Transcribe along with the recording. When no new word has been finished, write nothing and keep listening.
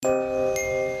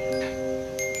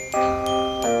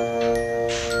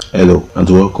Hello and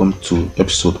welcome to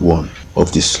episode 1 of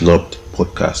the Slubb3D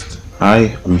podcast.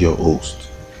 I am your host,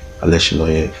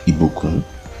 Aleshiloye Ibukun.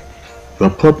 You are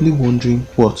probably wondering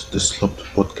what the Slubb3D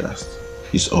podcast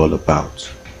is all about.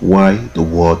 Why the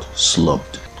word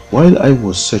slubbed? While I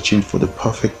was searching for the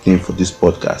perfect name for this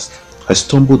podcast, I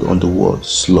stumbled on the word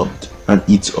slubbed, and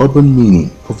its urban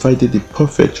meaning provided the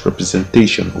perfect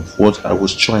representation of what I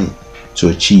was trying to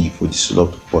achieve with the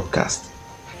Slubb3D podcast.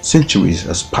 Centuries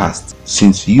has passed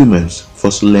since humans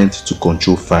first learned to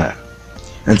control fire,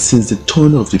 and since the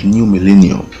turn of the new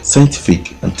millennium,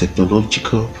 scientific and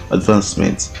technological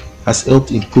advancements has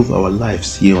helped improve our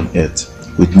lives here on Earth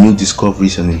with new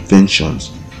discoveries and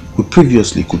inventions we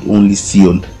previously could only see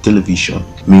on television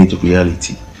made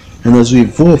reality. And as we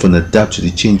evolve and adapt to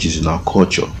the changes in our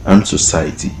culture and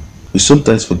society, we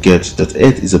sometimes forget that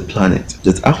Earth is a planet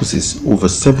that houses over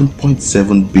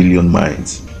 7.7 billion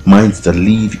minds that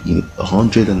live in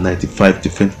 195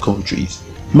 different countries,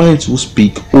 minds who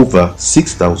speak over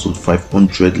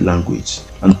 6,500 languages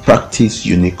and practice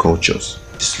unique cultures.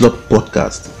 The Slubb3D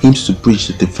podcast aims to bridge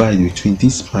the divide between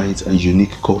these minds and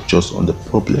unique cultures on the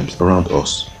problems around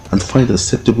us and find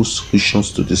acceptable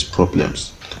solutions to these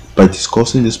problems. By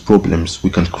discussing these problems,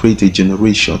 we can create a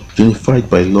generation unified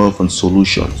by love and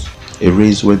solutions, a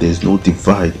race where there is no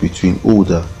divide between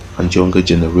older and younger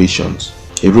generations,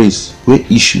 a race where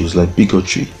issues like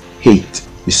bigotry, hate,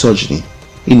 misogyny,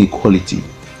 inequality,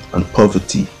 and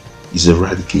poverty is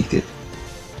eradicated.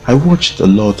 I watched a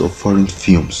lot of foreign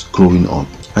films growing up,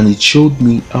 and it showed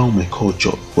me how my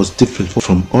culture was different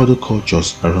from other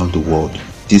cultures around the world.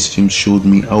 These films showed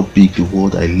me how big the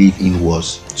world I live in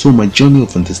was, so my journey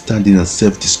of understanding and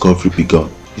self-discovery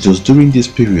began. It was during this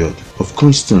period of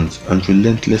constant and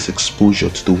relentless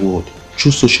exposure to the world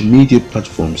through social media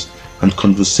platforms and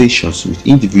conversations with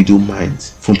individual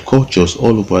minds from cultures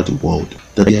all over the world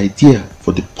that the idea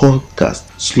for the podcast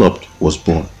Slubb3D was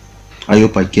born. I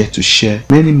hope I get to share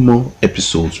many more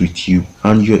episodes with you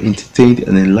and you're entertained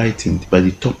and enlightened by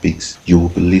the topics you will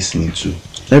be listening to.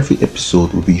 Every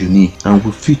episode will be unique and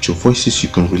will feature voices you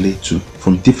can relate to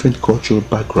from different cultural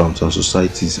backgrounds and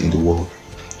societies in the world.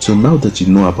 So now that you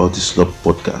know about the Slubb3D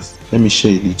podcast, let me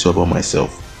share a little about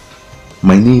myself.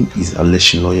 My name is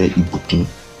Aleshiloye Ibukun.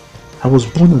 I was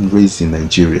born and raised in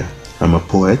Nigeria. I'm a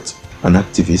poet, an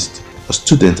activist, a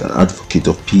student and advocate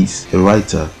of peace, a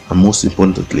writer, and most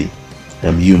importantly, I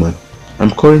am human. I'm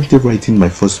currently writing my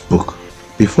first book.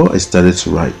 Before I started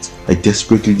to write, I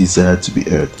desperately desired to be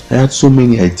heard. I had so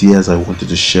many ideas I wanted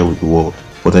to share with the world,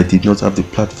 but I did not have the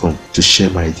platform to share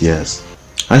my ideas.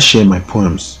 I share my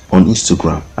poems on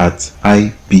Instagram at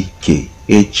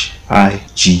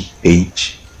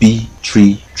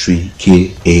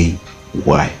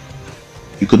IBKHIGHB33KAY.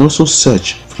 You can also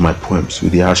search for my poems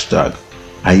with the hashtag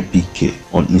IBK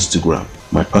on Instagram.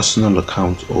 My personal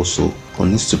account also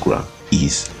on Instagram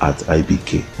is at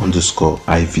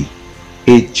IBK_IV.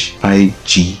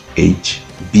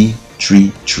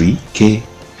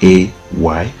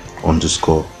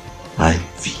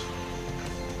 HIGHB33KAY_IV.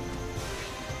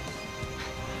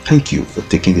 Thank you for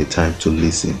taking the time to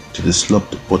listen to the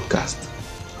Slubb3D podcast.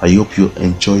 I hope you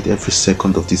enjoyed every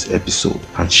second of this episode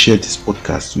and share this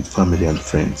podcast with family and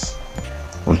friends.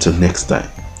 Until next time,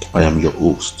 I am your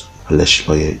host,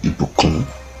 Aleshiloye Ibukun.